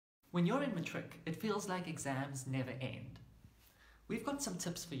When you're in Matric, it feels like exams never end. We've got some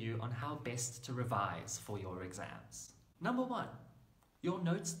tips for you on how best to revise for your exams. Number 1, your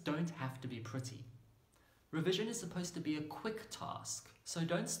notes don't have to be pretty. Revision is supposed to be a quick task, so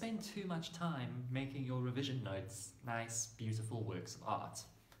don't spend too much time making your revision notes nice, beautiful works of art.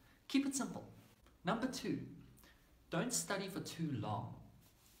 Keep it simple. Number 2, don't study for too long.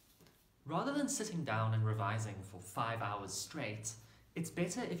 Rather than sitting down and revising for 5 hours straight, it's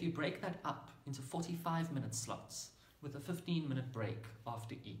better if you break that up into 45-minute slots with a 15-minute break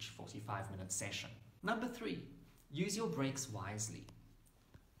after each 45-minute session. Number 3, use your breaks wisely.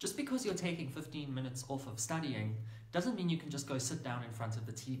 Just because you're taking 15 minutes off of studying doesn't mean you can just go sit down in front of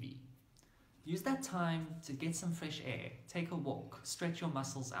the TV. Use that time to get some fresh air, take a walk, stretch your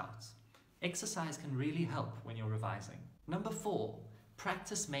muscles out. Exercise can really help when you're revising. Number 4,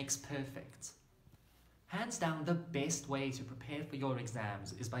 practice makes perfect. Hands down, the best way to prepare for your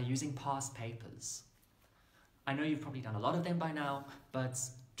exams is by using past papers. I know you've probably done a lot of them by now, but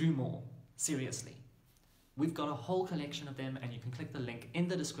do more, seriously. We've got a whole collection of them and you can click the link in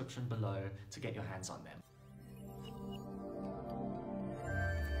the description below to get your hands on them.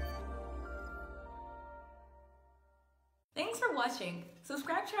 Thanks for watching.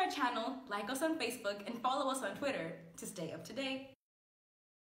 Subscribe to our channel, like us on Facebook, and follow us on Twitter to stay up to date.